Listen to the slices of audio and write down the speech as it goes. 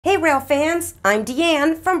Hey Rail fans, I'm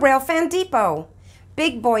Deanne from Railfan Depot.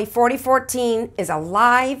 Big Boy 4014 is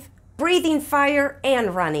alive, breathing fire,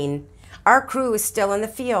 and running. Our crew is still in the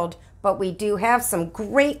field, but we do have some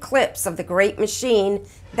great clips of the great machine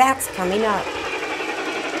that's coming up.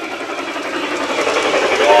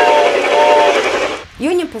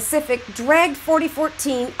 Union Pacific dragged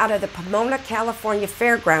 4014 out of the Pomona, California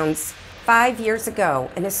fairgrounds 5 years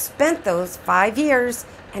ago and has spent those 5 years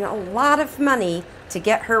and a lot of money to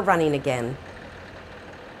get her running again.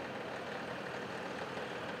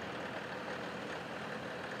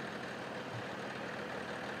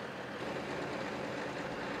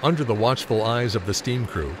 Under the watchful eyes of the steam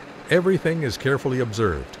crew, everything is carefully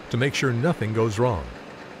observed to make sure nothing goes wrong.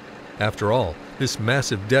 After all, this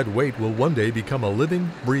massive dead weight will one day become a living,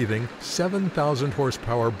 breathing 7,000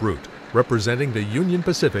 horsepower brute, representing the Union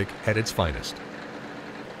Pacific at its finest.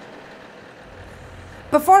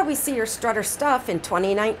 Before we see your strutter stuff in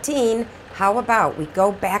 2019, how about we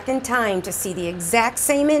go back in time to see the exact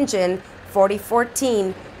same engine,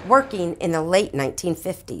 4014, working in the late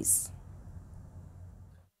 1950s.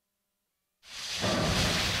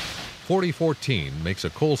 4014 makes a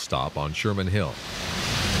coal stop on Sherman Hill.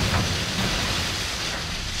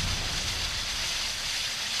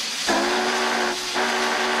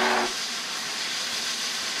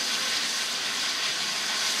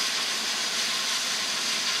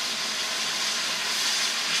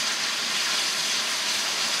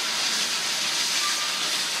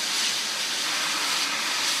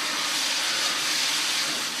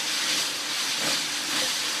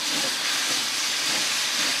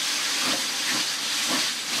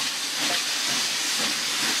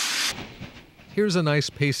 Here's a nice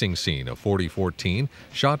pacing scene of 4014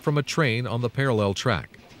 shot from a train on the parallel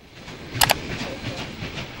track.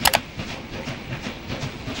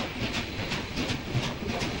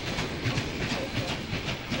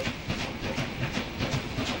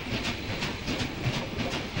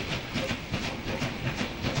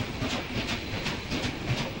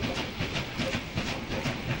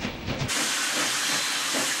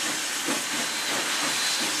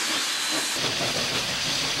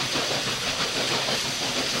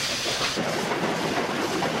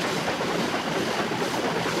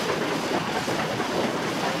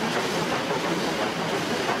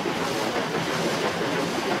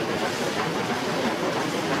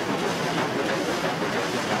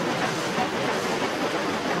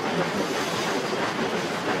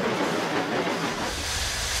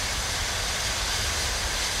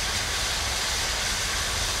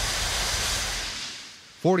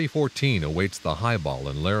 .4014 awaits the Highball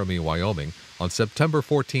in Laramie, Wyoming on September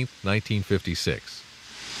 14, 1956.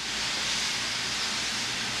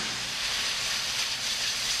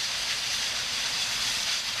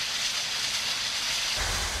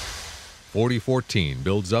 .4014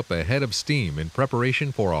 builds up a head of steam in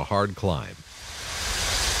preparation for a hard climb.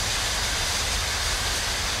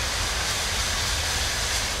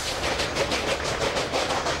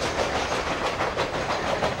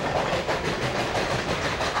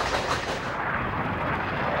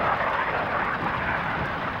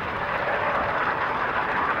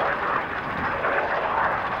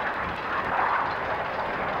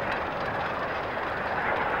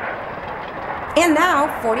 And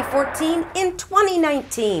now, 4014 in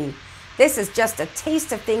 2019. This is just a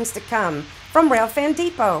taste of things to come from Railfan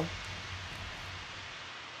Depot.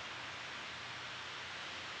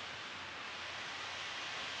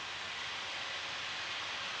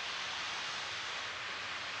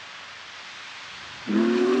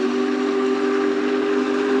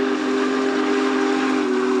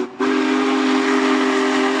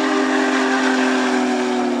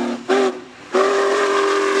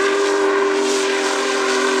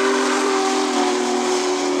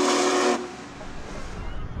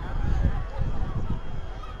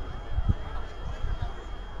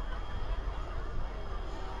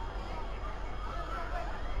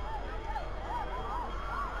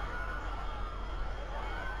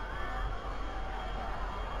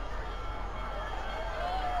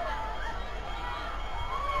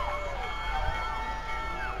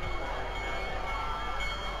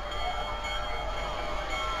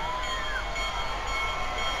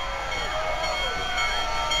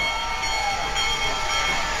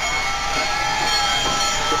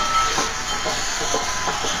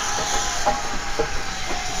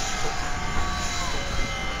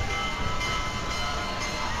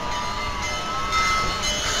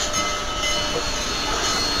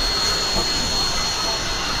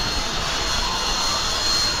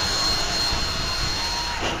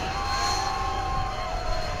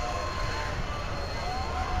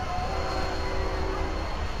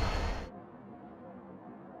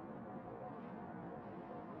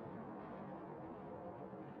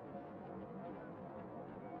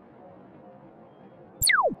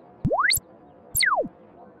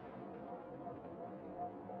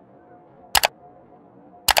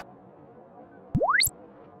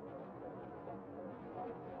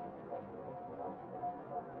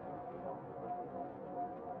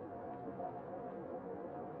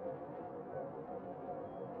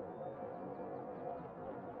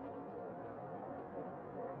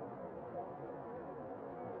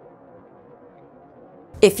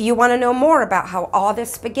 If you want to know more about how all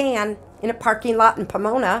this began in a parking lot in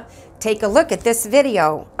Pomona, take a look at this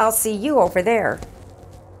video. I'll see you over there.